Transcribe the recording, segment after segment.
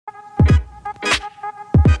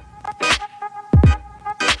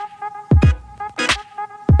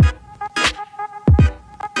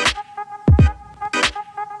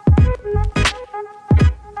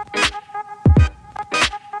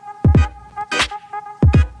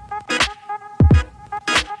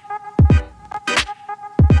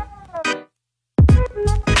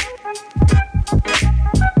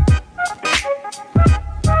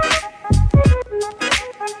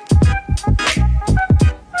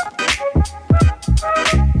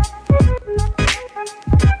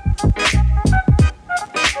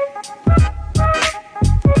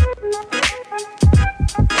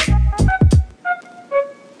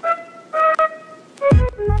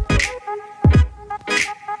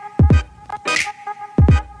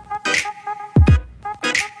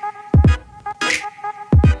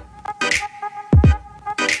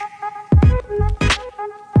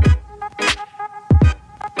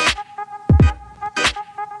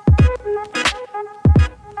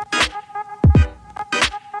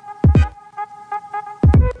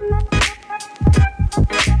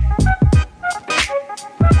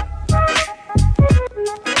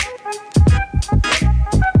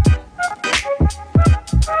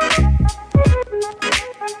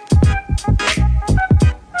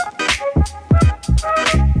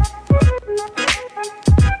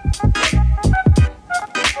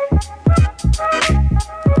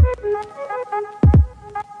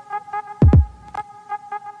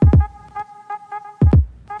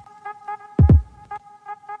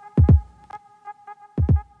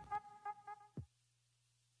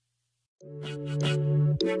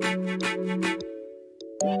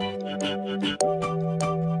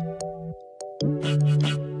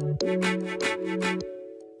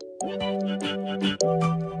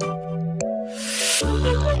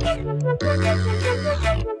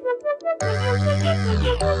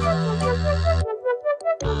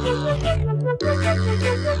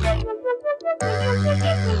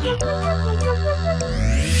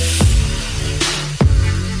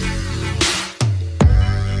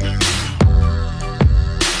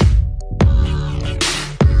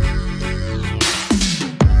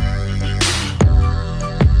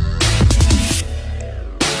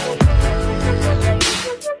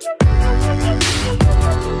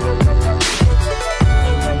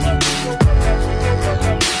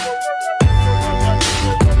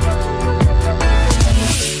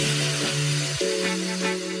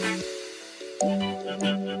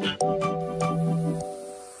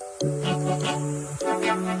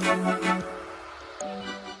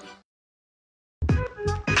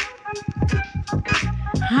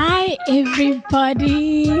Hi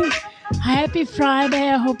everybody, happy Friday.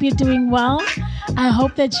 I hope you're doing well. I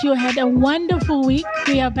hope that you had a wonderful week.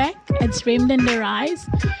 We are back. It's Remnant Arise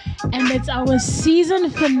and it's our season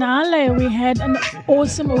finale. We had an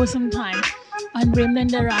awesome time on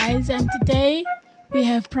Remnant Arise, and today we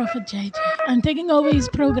have Prophet JJ. I'm taking over his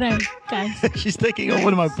program, guys. She's taking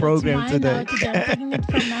over my program today. I'm taking it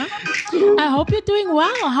from now. I hope you're doing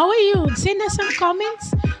well. How are you? Send us some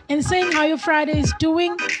comments and saying how your Friday is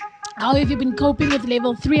doing. How have you been coping with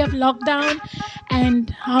level 3 of lockdown, and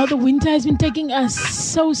how the winter has been taking us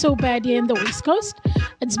so bad here in the West Coast.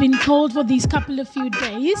 It's been cold for these few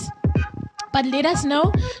days. But let us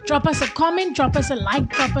know. Drop us a comment, drop us a like,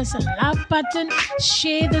 drop us a love button,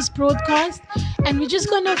 share this broadcast. And we're just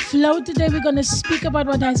going to flow today. We're going to speak about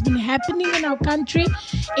what has been happening in our country,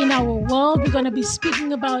 in our world. We're going to be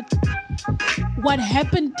speaking about what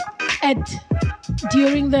happened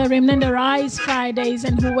during the Remnant Arise Fridays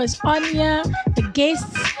and who was on here, the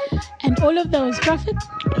guests, and all of those. Prophet?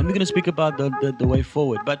 And we're going to speak about the way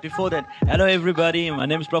forward. But before that, hello everybody. My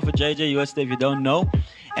name is Prophet JJ, US if you don't know.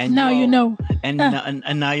 And now you know. And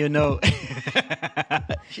now you know.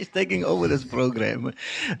 She's taking over this program.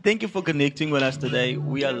 Thank you for connecting with us today.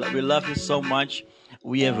 We love you so much.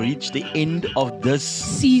 We have reached the end of this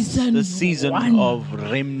season of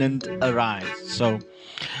Remnant Arise. So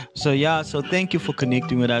thank you for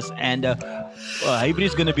connecting with us. And Hybri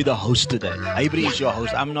is going to be the host today. Hybri is your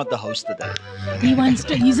host. I'm not the host today.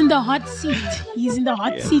 He's in the hot seat. He's in the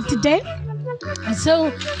hot seat today.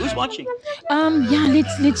 So who's watching?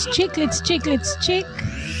 Let's check.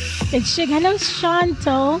 Hello,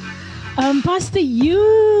 Chantal. Pastor you.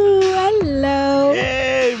 Hello.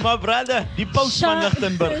 Hey, my brother. The post van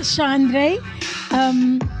Lichtenburg. Chandre.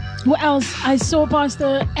 Who else? I saw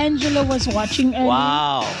Pastor Angela was watching earlier.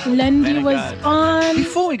 Wow. Lindy was on.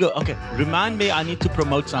 Before we go, okay, remind me, I need to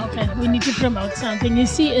promote something. Okay, we need to promote something. You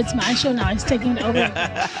see, it's my show now. It's taking it over.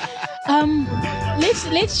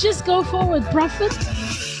 Let's just go forward, Prophet.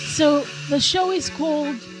 So the show is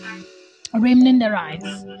called Remnant Arise.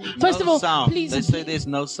 First of all, sound. Please. They say there's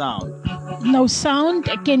no sound. No sound.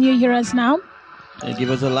 Can you hear us now?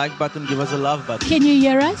 Give us a like button. Give us a love button. Can you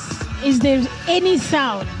hear us? Is there any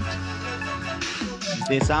sound? Is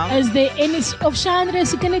there sound? Is there any? Of Chandra,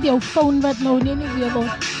 is kan net jou phone wat nou nie weer wil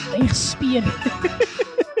speel.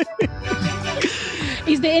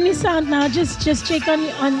 Is there any sound now? Just check on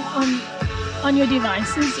your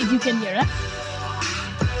devices if you can hear us.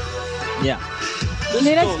 Yeah.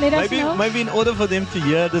 Let us know. Maybe in order for them to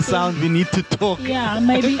hear the sound, we need to talk. Yeah,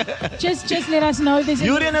 maybe. just let us know if there's any.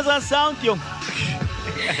 Julian is our sound, young.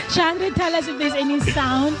 Chandra, tell us if there's any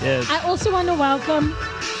sound. Yes. I also want to welcome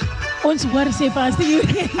ons hoor sê Pastor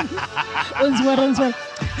Julian. ons hoor.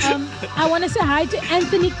 I want to say hi to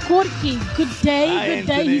Anthony Korki. Good day, hi, good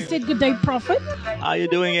Anthony. day. He said good day, Prophet. How are you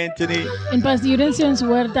doing, Anthony? En Pastor Julian sê ons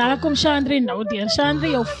hoor, daar kom Chandra nou deur. Chandra,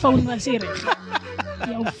 jou phone was hier reg.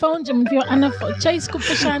 Jou phone, jy moet vir jou ander phone. Chase koop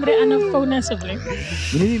vir Chandra ander phone asseblief.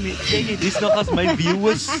 Nee, kyk, dis nog as my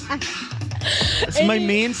viewers. It's my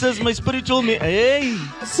menses, my spiritual hey.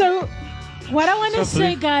 So what I want to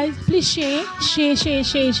say, guys, please share.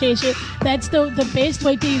 That's the best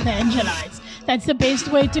way to evangelize. That's the best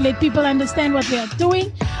way to let people understand what we are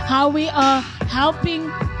doing, how we are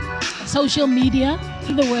helping social media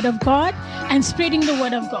to the Word of God and spreading the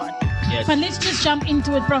Word of God. Yes. But let's just jump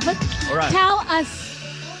into it, Prophet. All right. Tell us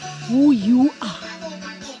who you are.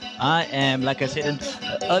 I am, like I said,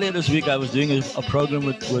 earlier this week I was doing a program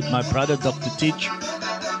with my brother, Dr. Teach,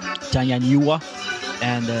 Tanya Niwa,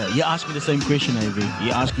 and he asked me the same question, Ivy.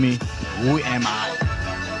 He asked me, who am I?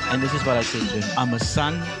 And this is what I said to him. I'm a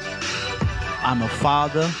son, I'm a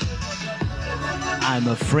father, I'm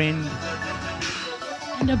a friend,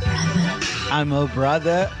 and a brother. I'm a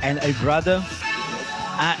brother and a brother.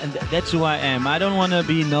 And that's who I am. I don't want to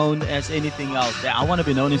be known as anything else. I want to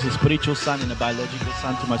be known as a spiritual son and a biological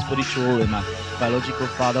son to my spiritual and my biological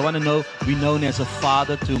father. I want to be known as a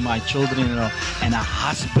father to my children, and a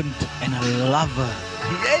husband and a lover,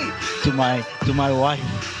 yay, to my wife.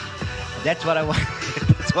 That's what I want.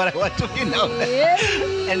 That's what I want to be known as.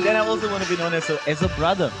 And then I also want to be known as a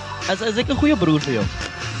brother. As ek 'n goeie broer vir jou.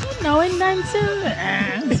 Now and then,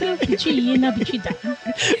 so bitchy hier na bitchy daar.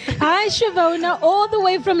 Hi, Shavona, all the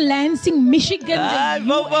way from Lansing, Michigan. Hi,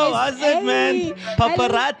 Bobo, how's it, man?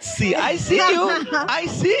 Paparazzi, I see you. I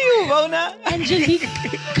see you, Bona. Angelique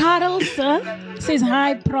Carlson says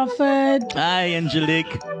hi, Prophet. Hi,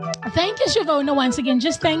 Angelique. Thank you, Shavona, once again.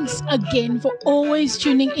 Just thanks again for always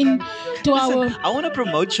tuning in to our. I want to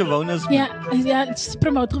promote Shavona's. Yeah, it's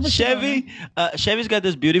promote. Chevy's got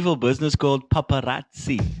this beautiful business called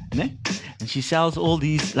Paparazzi, né? And she sells all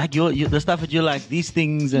these, like the stuff that you like, these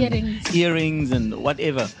things and earrings and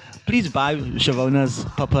whatever. Please buy Shavona's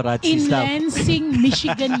paparazzi stuff. In Lansing,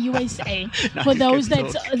 Michigan, USA. For those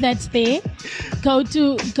that's there, go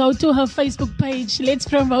to her Facebook page. Let's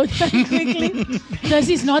promote her quickly. This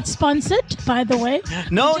is not sponsored, by the way.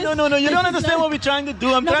 No. You don't understand what we're trying to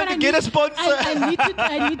do. I'm trying to get a sponsor.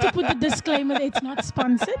 I need to put the disclaimer that it's not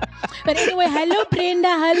sponsored. But anyway, hello Brenda.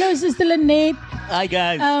 Hello Sister Lynette. Hi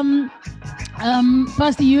guys.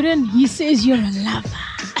 Pastor Uren, he says you're a lover.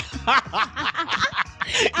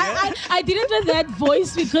 I did it with that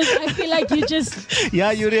voice because I feel like you just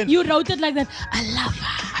you wrote it like that. A lover.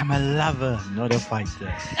 I'm a lover, not a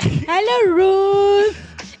fighter. Hello Ruth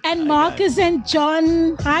and Marcus and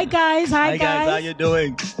John. Hi guys. Hi guys. How you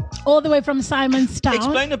doing? All the way from Simonstown.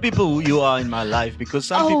 Explain to people who you are in my life, because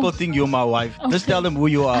some people think you're my wife. Okay. Just tell them who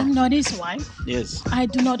you are. I'm not his wife. Yes. I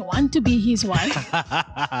do not want to be his wife.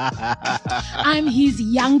 I'm his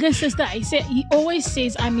younger sister. He always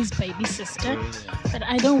says I'm his baby sister, but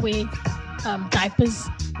I don't wear diapers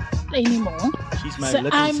anymore. She's my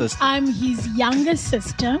little sister. I'm his younger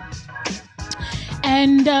sister,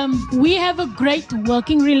 and we have a great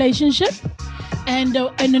working relationship and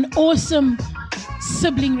an awesome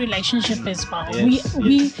sibling relationship as well. Yes,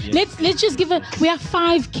 Let's just we have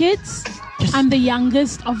 5 kids. Yes. I'm the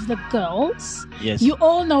youngest of the girls. Yes. You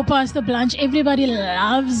all know Pastor Blanche. Everybody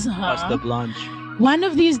loves her. Pastor Blanche. One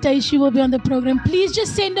of these days she will be on the program. Please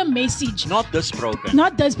just send a message. Not this program.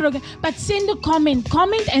 Not this program. But send a comment.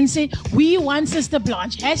 Comment and say, we want Sister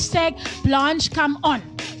Blanche. Hashtag Blanche come on.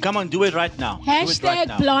 Come on, do it right now.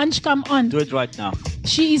 Hashtag Blanche come on. Do it right now.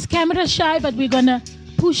 She is camera shy, but we're going to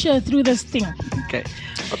push her through this thing. Okay,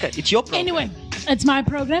 it's your program. Anyway, it's my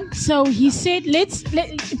program. So he said,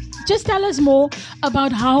 just tell us more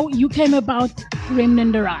about how you came about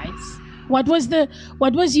Remnant Arise. What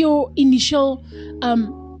was your initial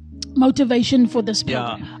motivation for this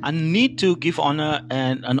program? Yeah, I need to give honor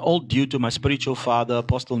and an all due to my spiritual father,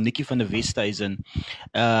 Apostle Nicky van der Westhuizen,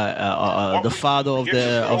 the father of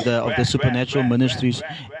the Supernatural Ministries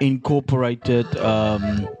Incorporated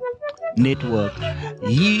network.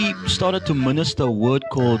 He started to minister a word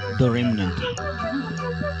called the Remnant.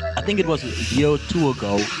 I think it was a year or 2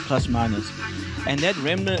 ago, plus minus. And that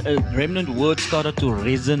remnant word started to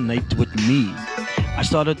resonate with me. I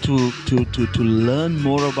started to learn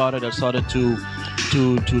more about it. I started to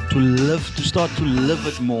start to live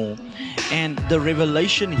it more. And the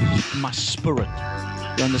revelation hit my spirit,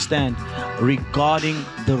 you understand, regarding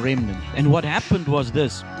the remnant. And what happened was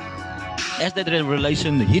this. As that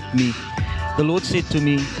revelation hit me, the Lord said to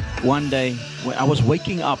me one day, when I was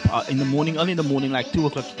waking up early in the morning, like 2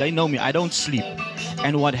 o'clock. They know me, I don't sleep.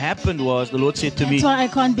 And what happened was, the Lord said to me, that's why I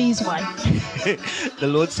can't be his wife. The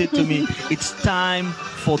Lord said to me, it's time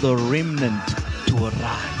for the remnant to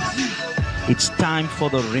arise. It's time for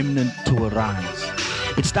the remnant to arise.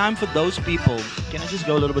 It's time for those people. Can I just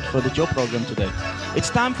go a little bit further? It's your program today. It's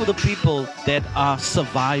time for the people that are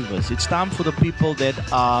survivors. It's time for the people that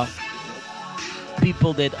are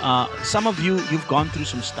some of you've gone through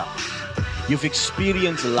some stuff. You've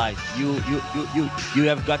experienced life. You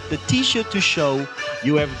have got the t-shirt to show.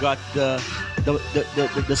 You have got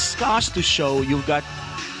the scars to show.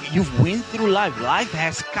 You've went through life. Life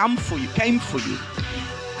has came for you.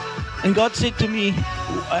 And God said to me,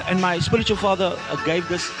 and my spiritual father gave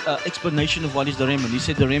this explanation of what is the remnant. He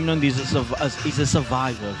said the remnant is a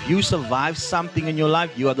survivor. If you survive something in your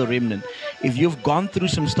life, you are the remnant. If you've gone through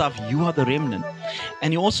some stuff, you are the remnant.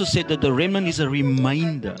 And he also said that the remnant is a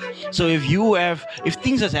reminder. So if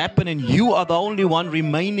things has happened and you are the only one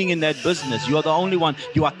remaining in that business, you are the only one,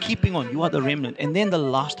 you are keeping on, you are the remnant. And then the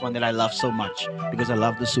last one that I love so much, because I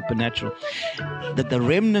love the supernatural, that the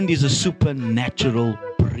remnant is a supernatural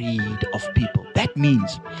breed of people. That that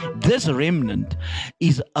means this remnant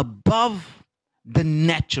is above the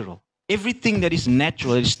natural. Everything that is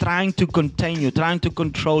natural is trying to contain you, trying to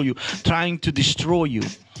control you, trying to destroy you.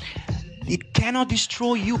 It cannot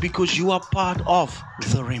destroy you because you are part of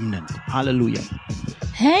the remnant. Hallelujah.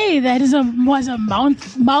 Hey, that was a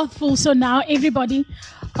mouthful. So now everybody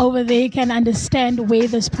over there can understand where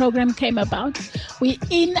this program came about. We are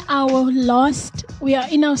in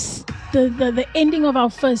the ending of our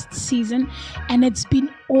first season, and it's been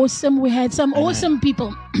awesome. We had some awesome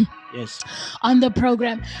people Yes. on the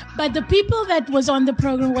program, but the people that was on the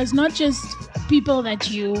program was not just people that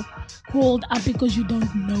you called up because you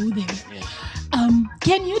don't know them. Yes.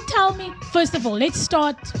 Can you tell me, first of all, let's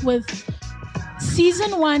start with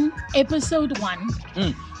season 1, episode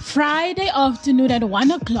 1, Friday afternoon at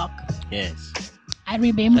 1 o'clock. Yes. I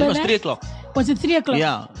remember It was that. 3 o'clock. Was it 3 o'clock?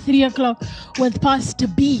 Yeah. 3 o'clock with Pastor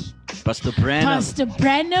B. Pastor Branham. Pastor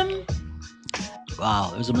Branham.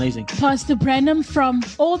 Wow, it was amazing. Pastor Branham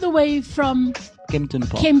all the way from Kempton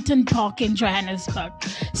Park. Kempton Park in Johannesburg.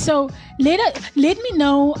 So let me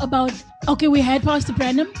know about, okay, we had Pastor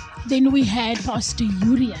Branham, then we had Pastor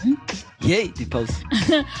Urian Yay, the post.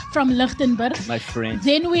 from Lichtenburg. My friend.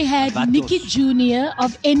 Then we had Abatos. Nikki Jr.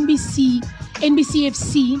 of NBCFC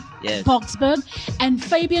Yes. Parksburg, and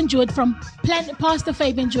Fabian Jewett Pastor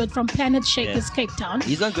Fabian Jewett from Planet Shakers, Yes. Cape Town.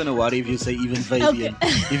 He's not going to worry if you say even Fabian. Okay.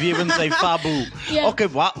 If you even say Fabu. Yeah. Okay,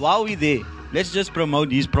 while we're there, let's just promote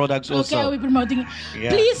these products also. Okay, are we promoting it?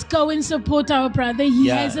 Yeah. Please go and support our brother. He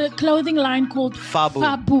Yeah. has a clothing line called Fabu.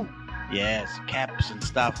 Fabu. Yes, caps and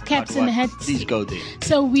stuff. Caps What? and hats. Please go there.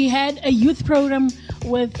 So we had a youth program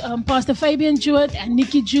with Pastor Fabian Jewett and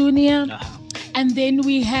Nikki Jr. And then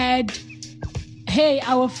we had,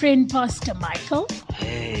 our friend Pastor Michael.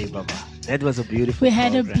 Hey, Baba. That was a beautiful We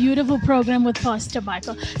had program. a beautiful program with Pastor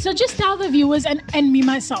Michael. So just tell the viewers and me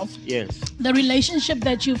myself Yes, the relationship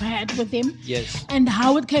that you've had with him yes. and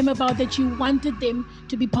how it came about that you wanted them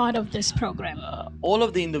to be part of this program. All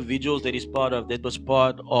of the individuals that was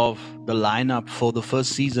part of the lineup for the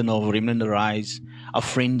first season of Remnant Arise are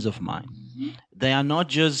friends of mine. They are not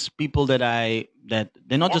just people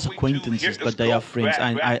they're not just acquaintances, but they are friends.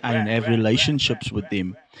 I have relationships with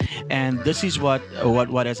them, and this is what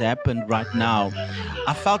has happened right now.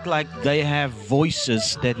 I felt like they have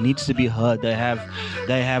voices that needs to be heard. They have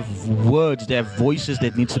words. They have voices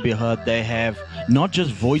that needs to be heard. They have not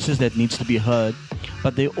just voices that needs to be heard,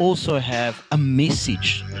 but they also have a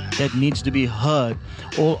message that needs to be heard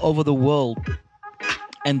all over the world.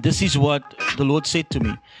 And this is what the Lord said to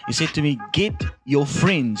me. He said to me, get your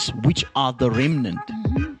friends, which are the remnant,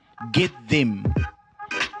 get them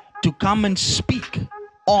to come and speak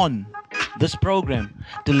on this program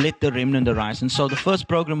to let the remnant arise. And so the first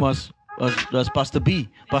program was Pastor B,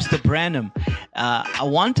 Pastor Branham. I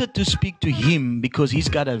wanted to speak to him because he's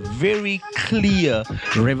got a very clear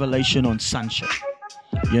revelation on sonship,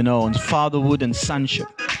 on fatherhood and sonship.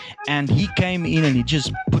 And he came in and he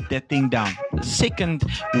just put that thing down. The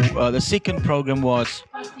second program was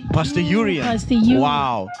Pastor Urian. Pastor Urian.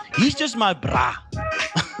 Wow, he's just my bra.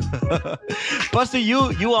 Pastor,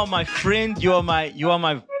 you are my friend. You are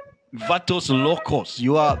my vatos locos.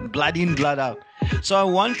 You are blood in, blood out. So I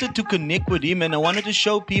wanted to connect with him, and I wanted to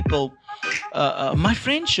show people my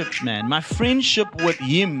friendship with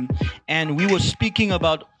him. And we were speaking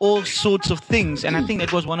about all sorts of things, and I think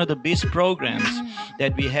that was one of the best programs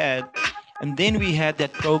that we had. And then we had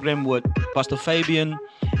that program with Pastor Fabian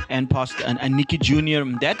and Pastor and Nikki Jr.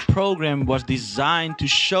 That program was designed to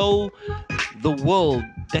show the world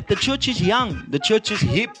that the church is young, the church is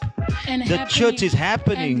hip, And the church is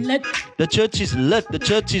happening, and lit. the church is lit, the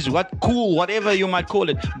church is cool, whatever you might call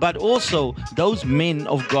it. But also those men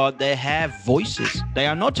of God, they have voices. They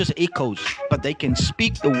are not just echoes, but they can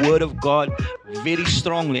speak the word of God very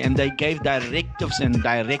strongly, and they gave directives and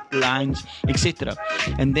direct lines, etc.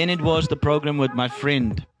 And then it was the program with my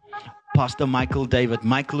friend Pastor Michael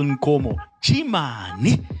Nkomo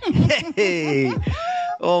Chimani. Hey.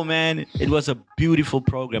 Oh man, it was a beautiful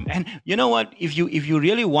program. And you know what? If you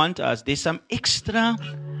really want us, there's some extra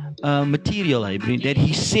material that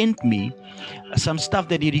he sent me, some stuff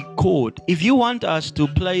that he recorded. If you want us to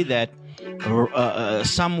play that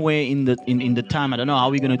somewhere in the time, I don't know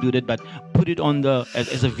how we're gonna do that, but put it on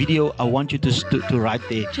as a video. I want you to write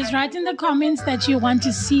there. Just write in the comments that you want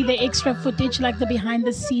to see the extra footage, like the behind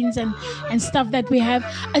the scenes and stuff that we have.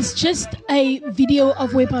 It's just a video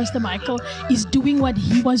of where Pastor Michael is doing what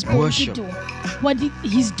he was born to do.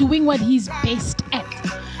 He's doing what he's best at.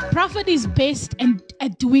 Prophet is best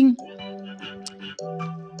at doing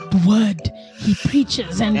the word. he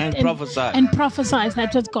preaches and prophesies.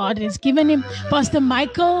 That's what God has given him. Pastor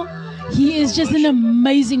Michael, he is just an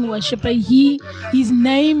amazing worshiper. His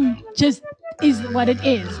name just is what it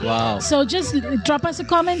is. Wow. So just drop us a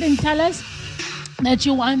comment and tell us that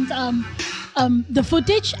you want the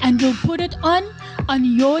footage, and we'll put it on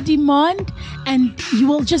your demand, and you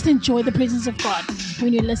will just enjoy the presence of God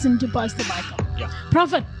when you listen to Pastor Michael. Yeah.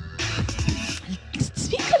 Prophet,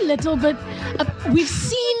 speak a little bit. We've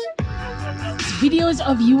seen videos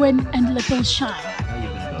of you and Little Shy.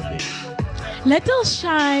 Little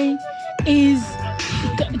Shy is,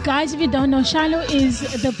 guys, if you don't know, Shiloh is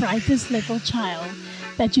the brightest little child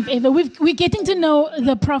that you've ever. We're getting to know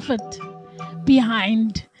the prophet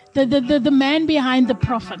behind the man behind the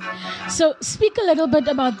prophet. So speak a little bit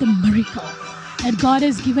about the miracle that God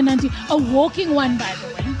has given unto you. A walking one, by the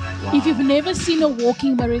way. Wow. If you've never seen a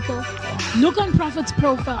walking miracle, look on Prophet's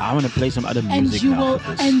profile. I want to play some other music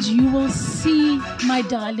and you will see my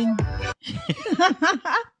darling.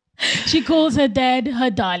 She calls her dad her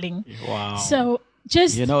darling. Wow. So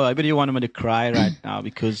just, I really want him to cry right now,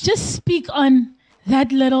 because just speak on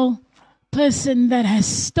that little person that has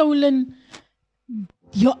stolen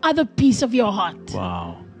your other piece of your heart.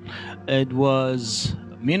 Wow. It was,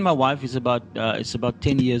 me and my wife is about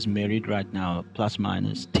 10 years married right now, plus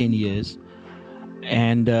minus 10 years.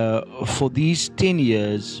 And for these 10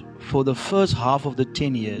 years, for the first half of the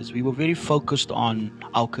 10 years, we were very focused on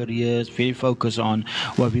our careers, very focused on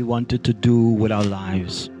what we wanted to do with our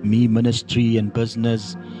lives. Me, ministry and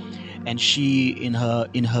business, and she in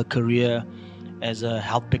her career as a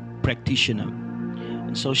health practitioner.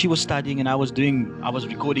 And so she was studying, and I was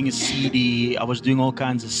recording a CD, I was doing all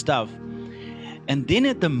kinds of stuff. And then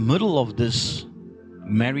at the middle of this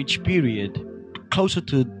marriage period, closer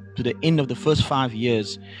to the end of the first 5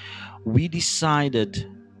 years, we decided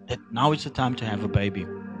that now it's the time to have a baby.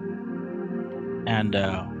 And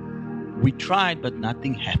we tried, but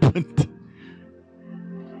nothing happened.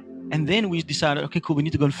 And then we decided, okay, cool, we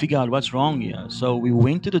need to go and figure out what's wrong here. So we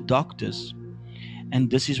went to the doctors, and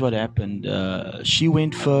this is what happened. She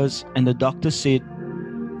went first, and the doctor said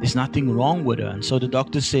there's nothing wrong with her. And so the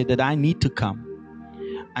doctor said that I need to come.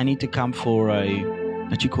 I need to come for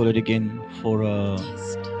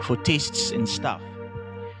for tests and stuff.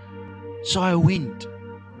 So I went,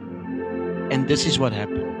 and this is what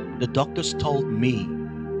happened. The doctors told me,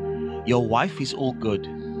 your wife is all good,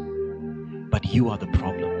 but you are the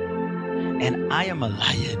problem, and I am a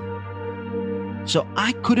lion. So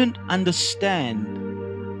I couldn't understand,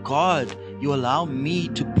 God, you allow me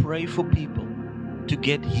to pray for people to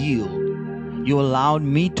get healed. You allowed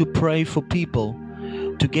me to pray for people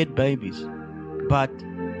to get babies. But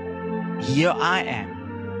here I am,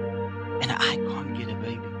 and I can't get a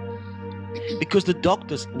baby. Because the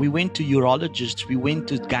doctors, we went to urologists, we went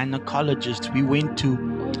to gynecologists, we went to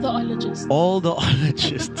all the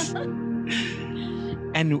ologists.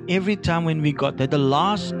 And every time when we got there, the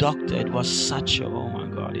last doctor, it was such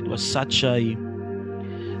a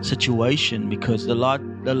situation, because the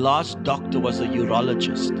last doctor was a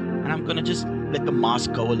urologist. And I'm going to just let the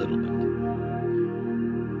mask go a little bit.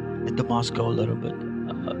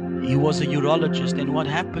 He was a urologist, and what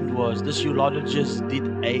happened was this urologist did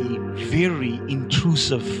a very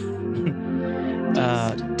intrusive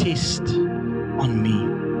test on me.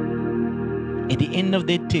 At the end of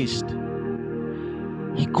that test,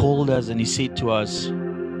 he called us and he said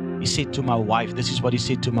to my wife, this is what he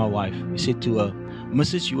said to my wife. He said to her,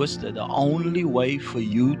 Mrs. Ewerster, the only way for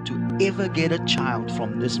you to ever get a child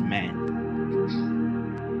from this man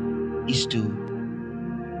is to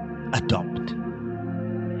adopt.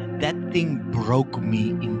 That thing broke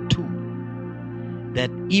me in two.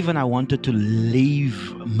 That even I wanted to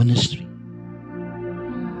leave ministry.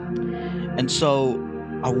 And so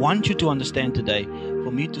I want you to understand today,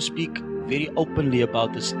 for me to speak very openly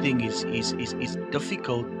about this thing is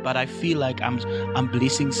difficult, but I feel like I'm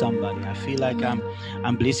blessing somebody. I feel like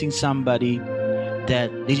I'm blessing somebody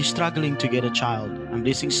that is struggling to get a child. I'm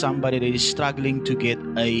blessing somebody that is struggling to get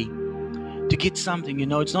something.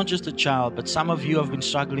 It's not just a child, but some of you have been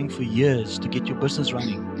struggling for years to get your business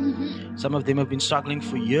running. Mm-hmm. Some of them have been struggling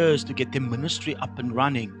for years to get their ministry up and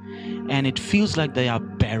running, and it feels like they are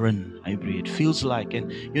barren. It feels like,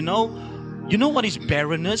 and you know what is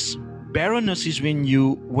barrenness? Barrenness is when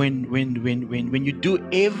you do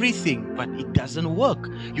everything but it doesn't work.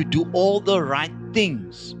 You do all the right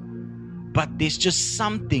things, but there's just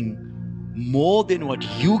something more than what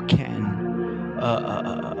you can.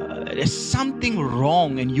 There's something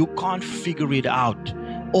wrong and you can't figure it out,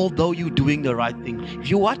 although you're doing the right thing. If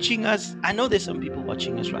you're watching us, I know there's some people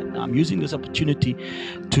watching us right now. I'm using this opportunity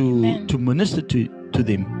to minister to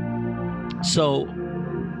them. So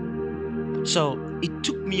it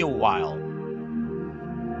took me a while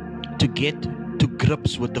to get to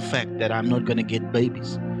grips with the fact that I'm not going to get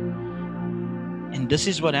babies. And this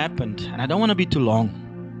is what happened. And I don't want to be too long.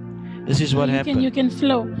 This is what happened. You can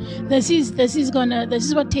flow. This is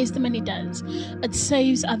what testimony does. It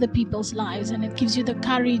saves other people's lives, and it gives you the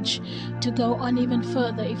courage to go on even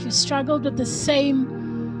further. If you struggled with the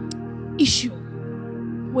same issue,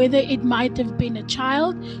 whether it might have been a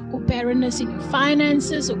child, or barrenness in your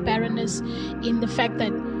finances, or barrenness in the fact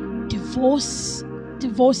that divorce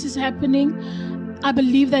is happening, I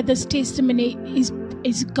believe that this testimony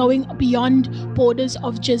is going beyond borders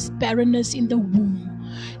of just barrenness in the womb.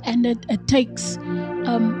 And it takes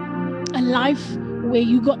a life where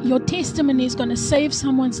your testimony is going to save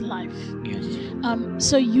someone's life. Yes.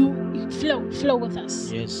 So you flow with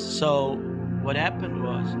us. Yes. So what happened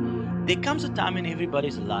was, there comes a time in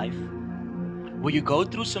everybody's life where you go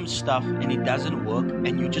through some stuff and it doesn't work,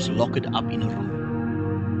 and you just lock it up in a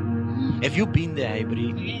room. Have you been there,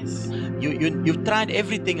 Abri? Yes. You've tried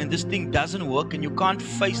everything and this thing doesn't work, and you can't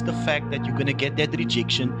face the fact that you're going to get that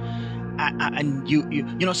rejection. And you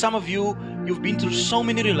know, some of you've been through so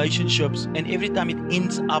many relationships, and every time it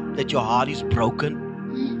ends up that your heart is broken,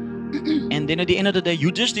 and then at the end of the day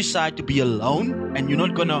you just decide to be alone, and you're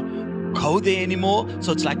not gonna go there anymore.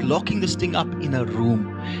 So it's like locking this thing up in a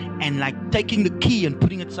room, and like taking the key and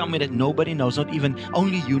putting it somewhere that nobody knows, not even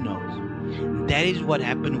only you knows. That is what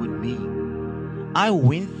happened with me. I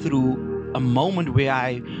went through a moment where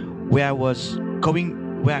I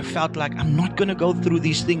felt like I'm not going to go through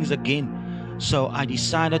these things again. So I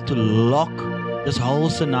decided to lock this whole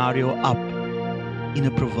scenario up in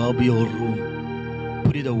a proverbial room,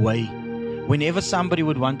 put it away. Whenever somebody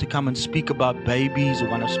would want to come and speak about babies or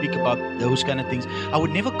want to speak about those kind of things, I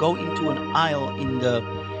would never go into an aisle in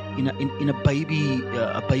a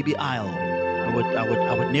baby aisle.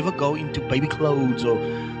 I would never go into baby clothes or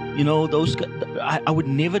those. I would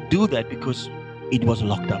never do that because it was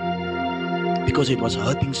locked up. Because it was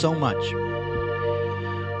hurting so much.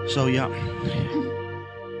 So yeah.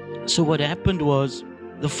 So what happened was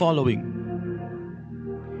the following.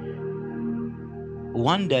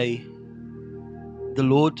 One day, the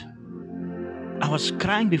Lord, I was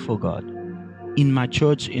crying before God in my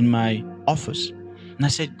church, in my office. And I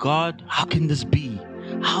said, God, how can this be?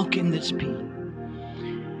 How can this be?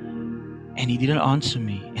 And He didn't answer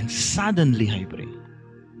me. And suddenly,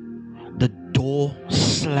 the door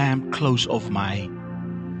slammed close of my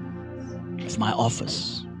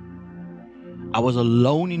office. I was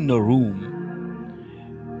alone in the room.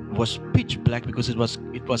 It was pitch black because it was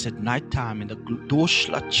at night time, and the door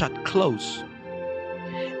shut close.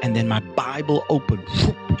 And then my Bible opened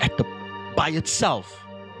by itself.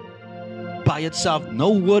 No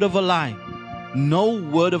word of a lie.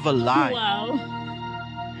 Wow.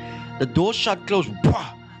 The door shut close.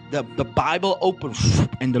 The Bible opened,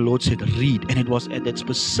 and the Lord said, read. And it was at that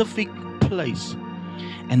specific place.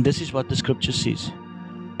 And this is what the scripture says.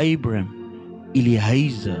 Abram,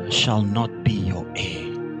 Eliezer shall not be your heir.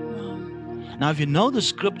 Now, if you know the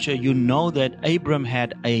scripture, you know that Abram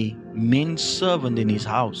had a man servant in his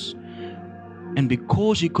house. And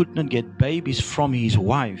because he could not get babies from his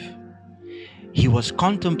wife, he was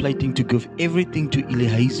contemplating to give everything to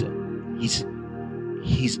Eliezer,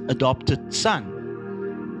 his adopted son,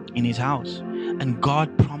 in his house. And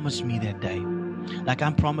God promised me that day, like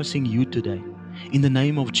I'm promising you today, in the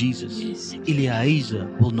name of Jesus, yes. Eliezer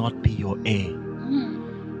will not be your heir.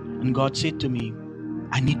 And God said to me,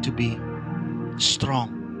 I need to be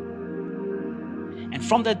strong. And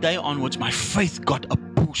from that day onwards, my faith got a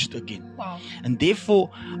boost again. Wow. And therefore,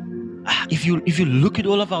 if you look at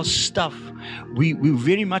all of our stuff, we're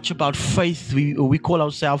very much about faith. We call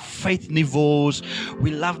ourselves faith niveaus.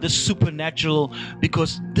 We love the supernatural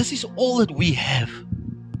because this is all that we have.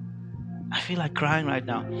 I feel like crying right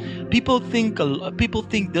now. People think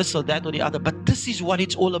this or that or the other, but this is what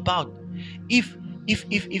it's all about. If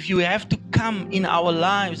you have to come in our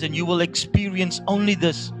lives, and you will experience only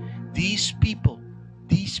this. These people,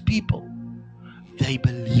 they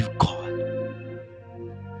believe God.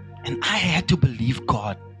 And I had to believe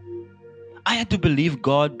God. I had to believe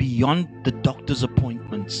God beyond the doctor's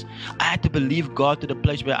appointments. I had to believe God to the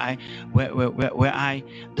place where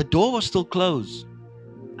the door was still closed.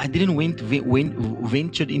 I didn't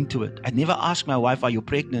venture into it. I never asked my wife, are you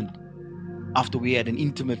pregnant? After we had an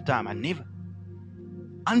intimate time. I never.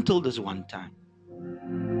 Until this one time.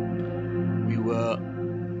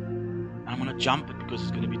 I'm going to jump it because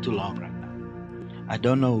it's going to be too long right now. I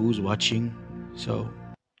don't know who's watching. So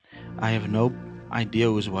I have no idea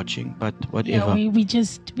who's watching, but Yeah, whatever. we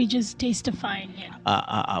just testifying here.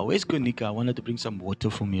 Where's Kunika? I wanted to bring some water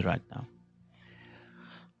for me right now.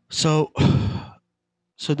 So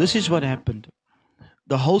this is what happened.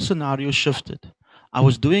 The whole scenario shifted. I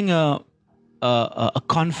was doing a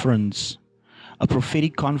conference, a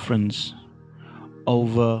prophetic conference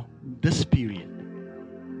over this period.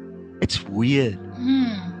 It's weird.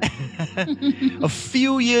 A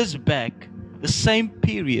few years back, the same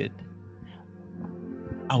period,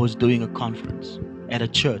 I was doing a conference at a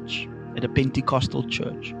church, at a Pentecostal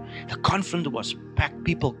church. The conference was packed.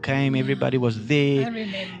 People came. Everybody was there. I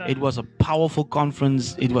remember. It was a powerful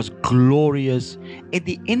conference. It was glorious. At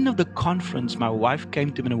the end of the conference, my wife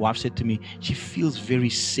came to me and my wife said to me, she feels very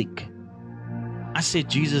sick. I said,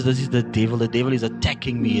 Jesus, this is the devil. The devil is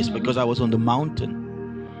attacking me. It's because I was on the mountain.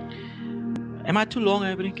 Am I too long,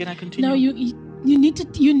 Avery? Can I continue? No, you need to.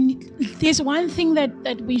 There's one thing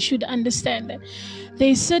that we should understand. That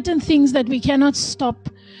there's certain things that we cannot stop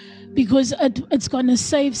because it's going to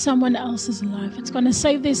save someone else's life. It's going to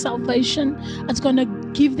save their salvation. It's going to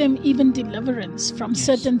give them even deliverance from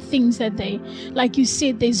certain things that they, like you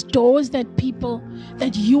said, there's doors that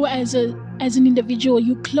you as an individual,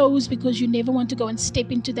 you close because you never want to go and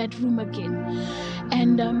step into that room again.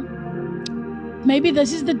 And maybe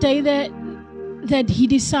this is the day that he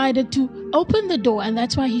decided to open the door, and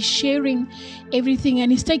that's why he's sharing everything,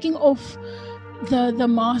 and he's taking off the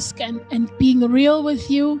mask and being real with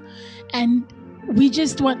you. And we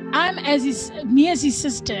just want, as his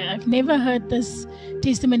sister, I've never heard this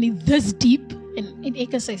testimony this deep, and I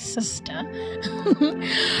can say sister.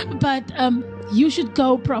 But you should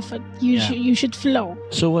go, prophet. You should flow.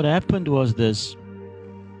 So what happened was this.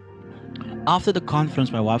 After the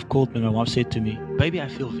conference, my wife called me. My wife said to me, baby, I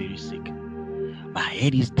feel very sick. My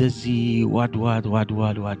head is dizzy, what.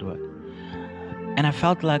 And I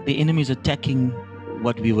felt like the enemy is attacking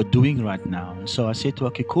what we were doing right now. And so I said to her,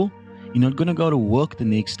 okay, cool. You're not going to go to work the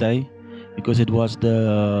next day because it was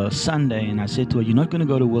the Sunday. And I said to her, you're not going to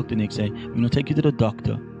go to work the next day. We're going to take you to the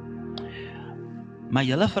doctor. My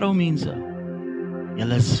julle vrou mense,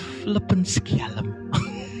 julle is flippin' skelm.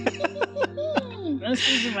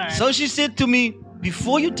 So she said to me,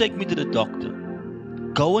 before you take me to the doctor,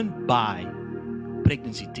 go and buy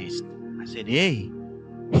pregnancy test. I said, hey.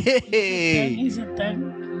 Is it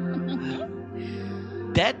done?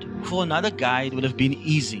 That for another guy it would have been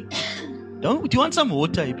easy. Do you want some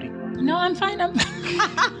water, Ibri? No, I'm fine.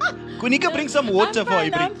 Kunika, bring some water for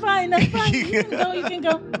Ibri. I'm fine. You can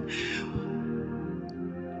go.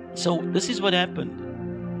 So this is what happened.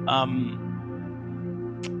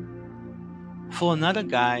 For another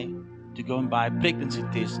guy to go and buy a pregnancy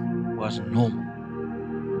test was normal.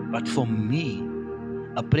 But for me,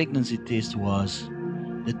 a pregnancy test was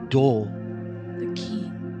the door,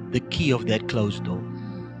 the key of that closed door.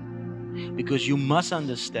 Because you must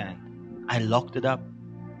understand, I locked it up.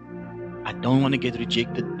 I don't want to get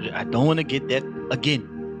rejected. I don't want to get that again.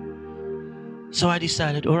 So I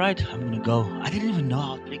decided, all right, I'm going to go. I didn't even know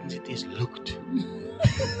how a pregnancy test looked.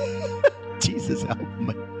 Jesus help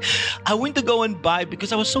me. I went to go and buy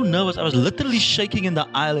because I was so nervous. I was literally shaking in the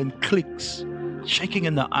aisle in clicks. Shaking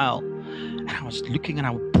in the aisle. And I was looking and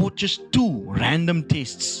I bought just 2 random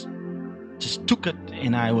tests. Just took it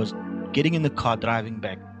and I was getting in the car driving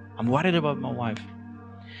back. I'm worried about my wife.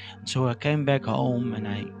 And so I came back home and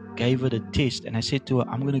I gave her the test and I said to her,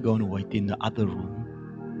 I'm going to go and wait in the other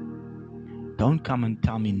room. Don't come and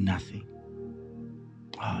tell me nothing.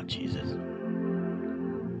 Oh, Jesus.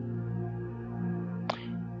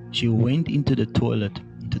 She went into the toilet,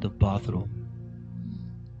 into the bathroom.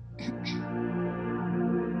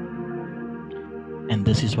 And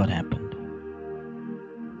this is what happened.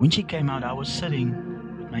 When she came out, I was sitting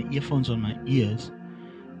with my earphones on my ears,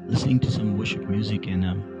 listening to some worship music, and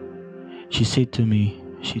she said to me,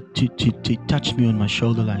 she touched me on my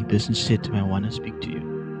shoulder like this and said to me, I want to speak to you.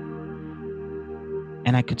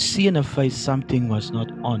 And I could see in her face something was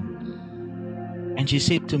not on. And she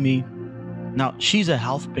said to me, now she's a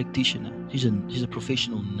health practitioner. She's a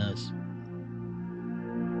professional nurse.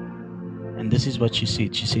 And this is what she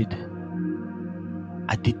said. She said,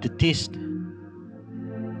 I did the test.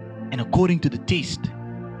 And according to the test,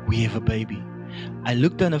 we have a baby. I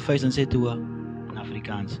looked on her face and said to her, in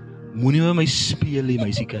Afrikaans, moenie met my speel nie,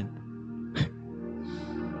 meisiekind.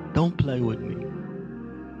 Don't play with me.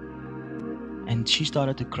 And she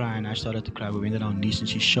started to cry and I started to cry. We went on our knees and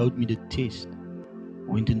she showed me the test.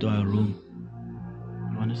 Went into our room.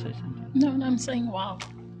 You want to say something? No, I'm saying wow.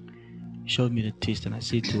 Showed me the test and I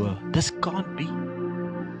said to her, this can't be.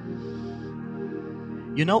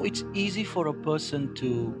 You know, it's easy for a person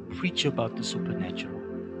to preach about the supernatural.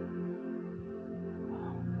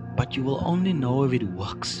 But you will only know if it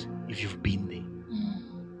works if you've been there.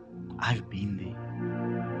 I've been there.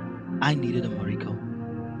 I needed a miracle.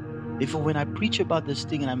 Therefore, when I preach about this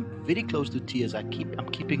thing and I'm very close to tears, I'm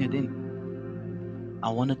keeping it in. I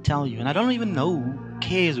want to tell you, and I don't even know who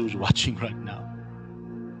cares who's watching right now.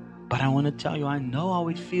 But I want to tell you, I know how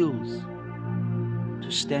it feels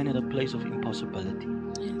to stand at a place of impossibility.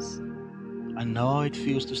 Yes. I know how it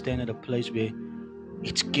feels to stand at a place where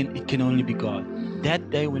it can only be God. That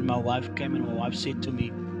day when my wife came and my wife said to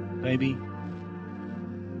me, baby,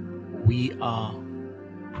 we are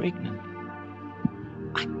pregnant.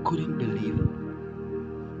 I couldn't believe it.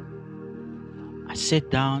 I sat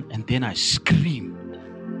down and then I screamed.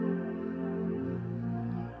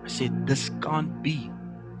 I said, this can't be.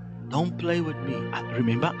 Don't play with me.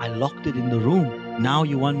 Remember, I locked it in the room. Now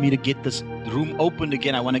you want me to get this room opened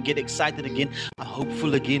again. I want to get excited again. I'm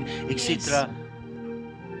hopeful again, etc. Yes.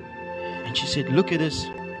 And she said, look at this.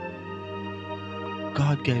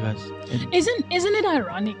 God gave us. Isn't it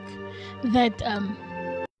ironic that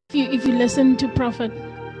if you listen to Prophet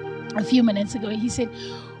a few minutes ago, he said,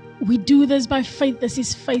 we do this by faith. This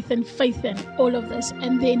is faith and all of this.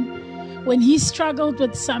 And then when he struggled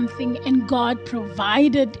with something and God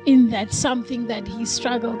provided in that something that he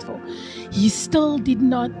struggled for, he still did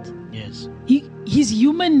not. Yes. His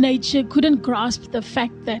human nature couldn't grasp the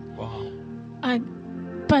fact that. Wow.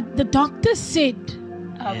 But the doctor said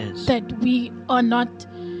yes. that we are not.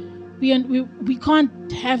 We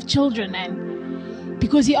can't have children, and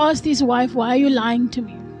because he asked his wife, "Why are you lying to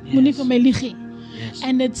me?" Yes. Yes.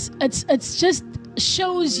 And it's just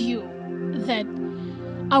shows you that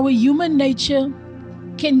our human nature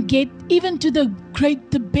can get even to the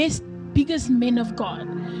best, biggest men of God.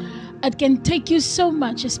 It can take you so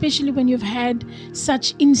much, especially when you've had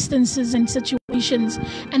such instances and situations,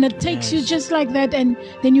 and it takes you just like that, and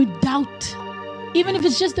then you doubt, even if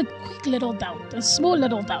it's just a quick little doubt, a small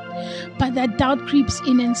little doubt, but that doubt creeps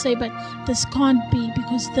in and say, but this can't be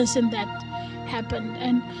because this and that happened.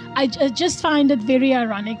 And I just find it very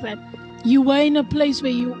ironic that you were in a place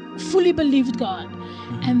where you fully believed God,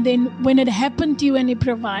 and then when it happened to you and he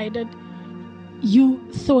provided, you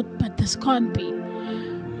thought, but this can't be.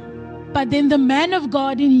 But then the man of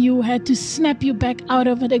God in you had to snap you back out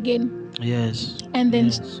of it again. Yes. And then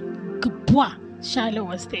kapwa, Shiloh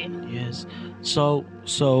was there. Yes. So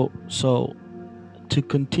to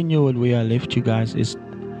continue where we are left, you guys, is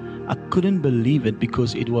I couldn't believe it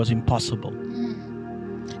because it was impossible.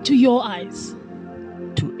 To your eyes.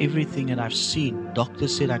 To everything that I've seen. Doctor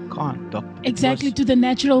said I can't. Exactly, to the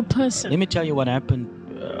natural person. Let me tell you what happened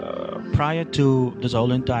prior to this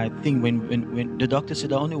whole entire thing. When the doctor said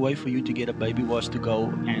the only way for you to get a baby was to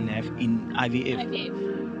go and have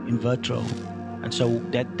IVF. In vitro. And so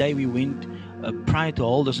that day we went, prior to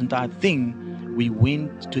all this entire thing, we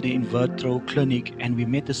went to the in vitro clinic and we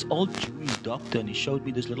met this old Jewish doctor, and he showed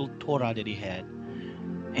me this little Torah that he had.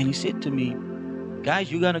 And he said to me,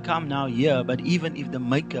 guys, you're going to come now here, but even if the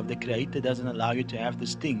maker, the creator doesn't allow you to have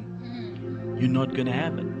this thing, you're not going to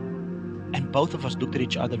have it. And both of us looked at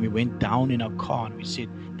each other and we went down in our car and we said,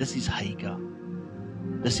 this is Hagar.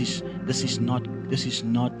 This is not God. This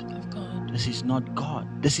is not God.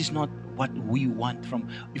 This is not what we want from.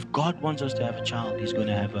 If God wants us to have a child, He's going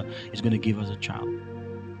to give us a child.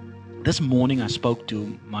 This morning I spoke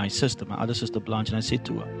to my other sister Blanche, and I said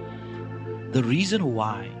to her, the reason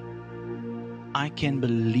why I can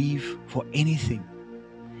believe for anything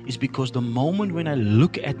is because the moment when I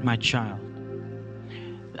look at my child,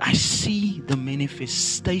 I see the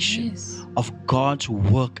manifestation of God's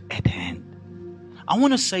work at hand. I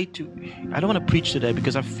want to say I don't want to preach today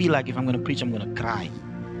because I feel like if I'm going to preach, I'm going to cry.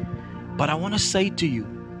 But I want to say to you,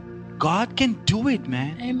 God can do it,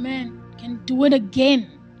 man. Amen. Can do it again.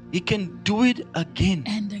 He can do it again.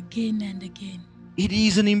 And again and again. It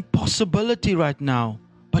is an impossibility right now,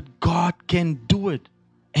 but God can do it.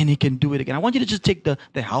 And He can do it again. I want you to just take the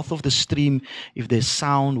health of the stream, if there's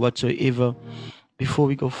sound whatsoever, before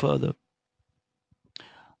we go further.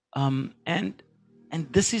 And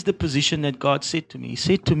this is the position that God said to me. He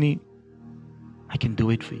said to me, I can do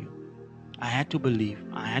it for you. I had to believe.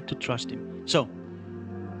 I had to trust Him. So,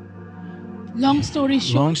 long story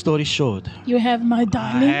short, you have my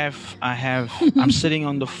darling. I'm sitting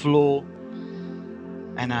on the floor,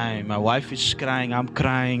 and my wife is crying, I'm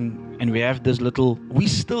crying, and we have this we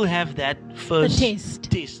still have that first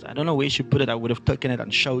test. I don't know where she put it. I would have taken it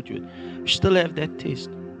and showed you it. We still have that test.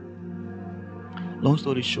 Long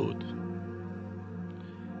story short,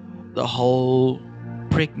 the whole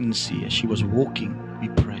pregnancy, as she was walking, we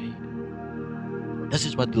prayed. This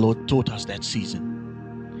is what the Lord taught us that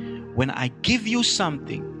season. When I give you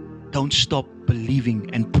something, don't stop believing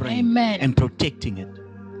and praying Amen. and protecting it.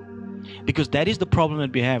 Because that is the problem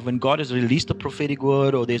that we have. When God has released a prophetic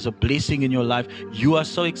word or there's a blessing in your life, you are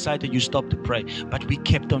so excited you stop to pray. But we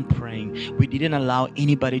kept on praying. We didn't allow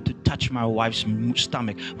anybody to touch my wife's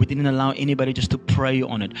stomach. We didn't allow anybody just to pray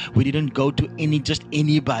on it. We didn't go to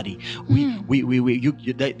anybody.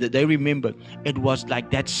 They remember it was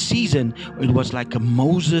like that season. It was like a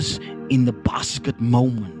Moses in the basket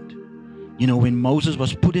moment. You know, when Moses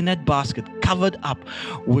was put in that basket, covered up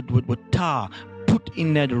with tar, put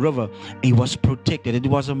in that river, he was protected. It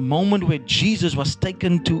was a moment where Jesus was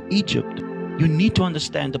taken to Egypt. You need to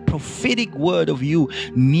understand the prophetic word of you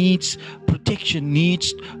needs protection,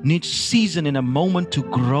 needs season and a moment to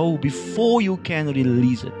grow before you can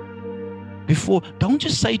release it. Don't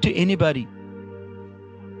just say to anybody,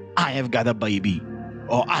 I have got a baby,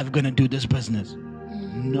 or I'm gonna do this business.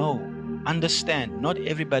 No, understand, not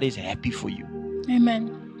everybody is happy for you. Amen.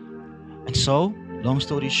 And so, long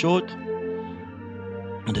story short,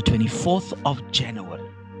 on the 24th of January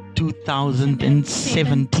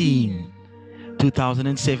 2017,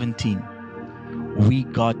 we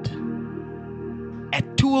got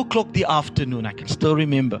at 2 o'clock the afternoon, I can still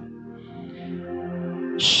remember,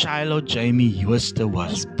 Shiloh Jamie Huister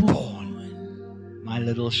was born. My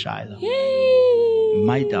little Shiloh. Yay!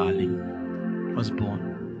 My darling was born.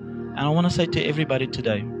 And I want to say to everybody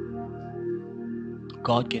today,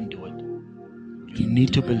 God can do it. You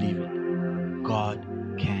need to believe it. God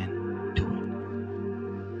can do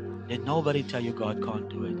it. Let nobody tell you God can't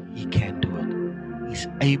do it. He can do it. He's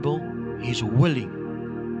able, He's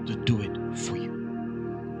willing to do it for you.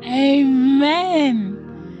 Amen.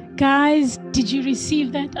 Guys, did you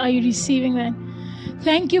receive that? Are you receiving that?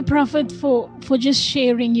 Thank you, Prophet, for just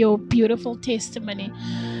sharing your beautiful testimony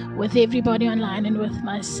with everybody online and with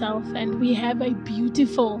myself. And we have a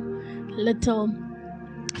beautiful little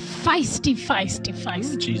feisty.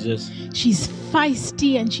 Jesus. She's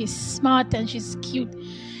feisty and she's smart and she's cute.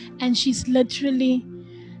 And she's literally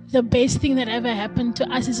the best thing that ever happened to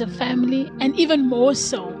us as a family. And even more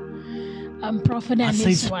so, Prophet and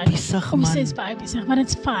his wife. Says but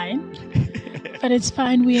it's fine. But it's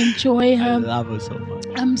fine. We enjoy her. I love her so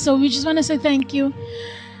much. So we just want to say thank you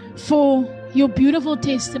for your beautiful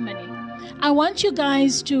testimony. I want you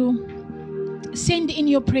guys to send in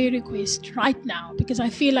your prayer request right now, because I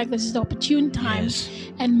feel like this is the opportune time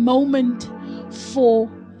and moment for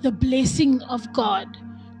the blessing of God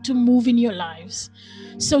to move in your lives.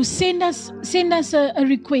 So send us a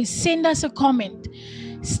request, send us a comment.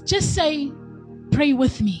 Just say, pray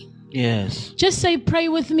with me. Yes. Just say, pray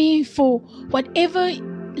with me for whatever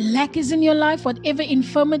lack is in your life, whatever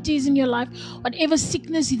infirmity is in your life, whatever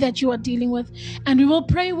sickness that you are dealing with. And we will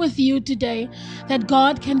pray with you today that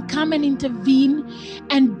God can come and intervene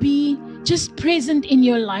and be just present in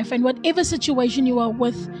your life. And whatever situation you are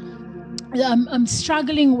with,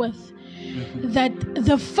 struggling with, that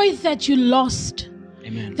the faith that you lost,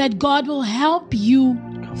 Amen, that God will help you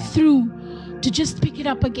through to just pick it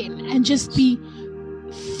up again and just be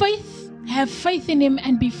have faith in Him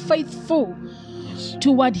and be faithful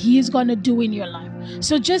to what He is going to do in your life.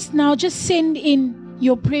 So just now, just send in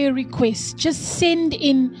your prayer requests. Just send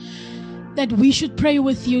in that we should pray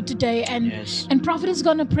with you today. And Prophet is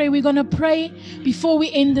going to pray. We're going to pray before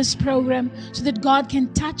we end this program so that God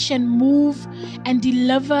can touch and move and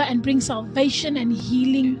deliver and bring salvation and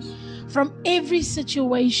healing from every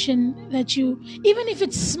situation that you, even if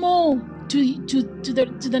it's small to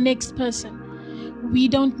the next person. We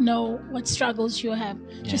don't know what struggles you have.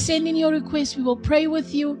 Just send in your request. We will pray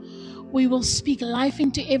with you. We will speak life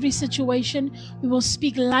into every situation. We will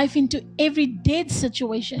speak life into every dead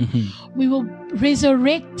situation. We will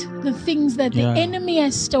resurrect the things that the enemy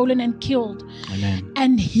has stolen and killed. Amen.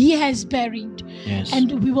 And he has buried.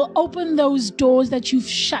 And we will open those doors that you've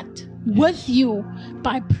shut with you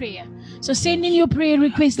by prayer. So send in your prayer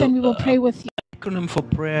request and we will pray with you. The acronym for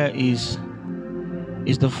prayer is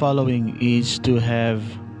the following, is to have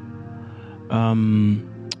an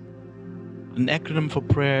acronym for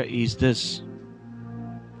prayer is this,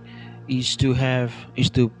 is to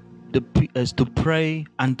pray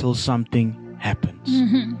until something happens.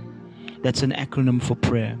 That's an acronym for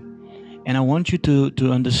prayer. And I want you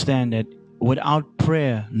to understand that without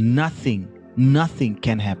prayer, nothing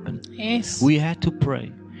can happen. Yes. We had to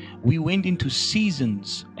pray. We went into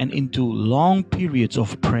seasons and into long periods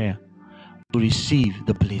of prayer to receive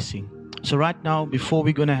the blessing. So right now, before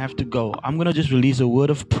we're going to have to go, I'm going to just release a word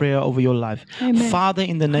of prayer over your life. Amen. Father,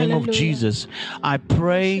 in the name of Hallelujah. Jesus, I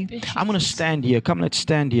pray. Worship you, I'm going to Jesus. stand here. Come, let's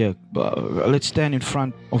stand here. Let's stand in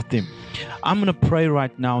front of them. I'm going to pray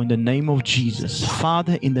right now in the name of Jesus.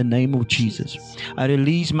 Father, in the name of Jesus, I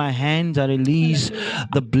release my hands. I release Hallelujah.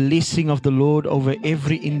 the blessing of the Lord over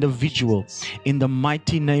every individual in the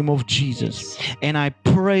mighty name of Jesus. And I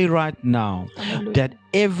pray right now Hallelujah. that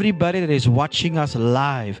everybody that is watching us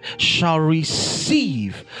live shall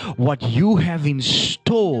receive what you have in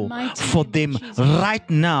store for them right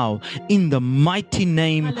now in the mighty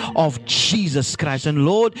name of Jesus Christ. And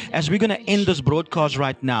Lord, as we're going to end this broadcast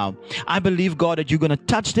right now, I believe, God, that you're going to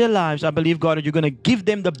touch their lives. I believe, God, that you're going to give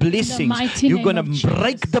them the blessings. You're going to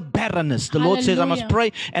break the barrenness. The Lord says I must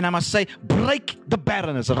pray and I must say, break the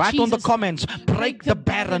barrenness. Write on the comments, break the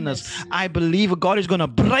barrenness. I believe God is going to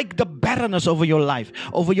break the barrenness over your life,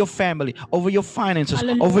 over your family, over your finances,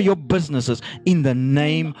 over your businesses, in the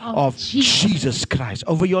name of Jesus Christ.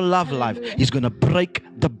 Over your love life, He's going to break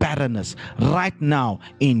the barrenness right now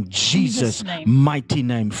in Jesus' mighty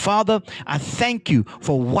name. Father, I thank you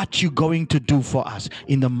for what you're going to do for us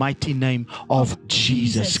in the mighty name of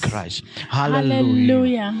Jesus Christ.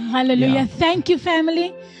 Hallelujah. Hallelujah. Yeah. Thank you,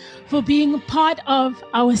 family, for being a part of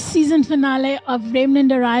our season finale of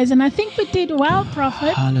Remnant Arise. And I think we did well,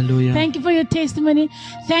 Prophet. Hallelujah. Thank you for your testimony.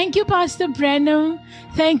 Thank you, Pastor Branham.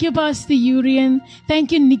 Thank you, Pastor Urian.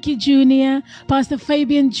 Thank you, Nikki Jr., Pastor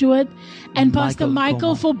Fabian Jewett, and Pastor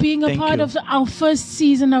Michael for being a part of our first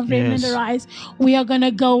season of Remnant Arise. We are going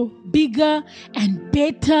to go bigger and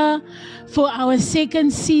better for our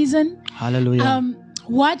second season. Hallelujah.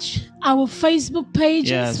 Watch our Facebook pages.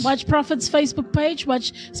 Yes. Watch Prophet's Facebook page.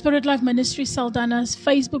 Watch Spirit Life Ministry Saldana's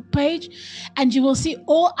Facebook page. And you will see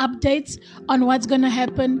all updates on what's going to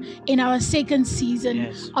happen in our second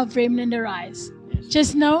season of Remnant Arise.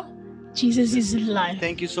 Just know, Jesus is alive.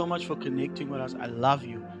 Thank you so much for connecting with us. I love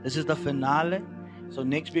you. This is the finale. So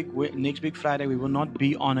next week Friday, we will not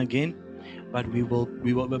be on again, but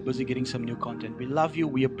we're busy getting some new content. We love you.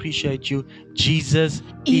 We appreciate you. Jesus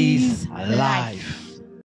is alive.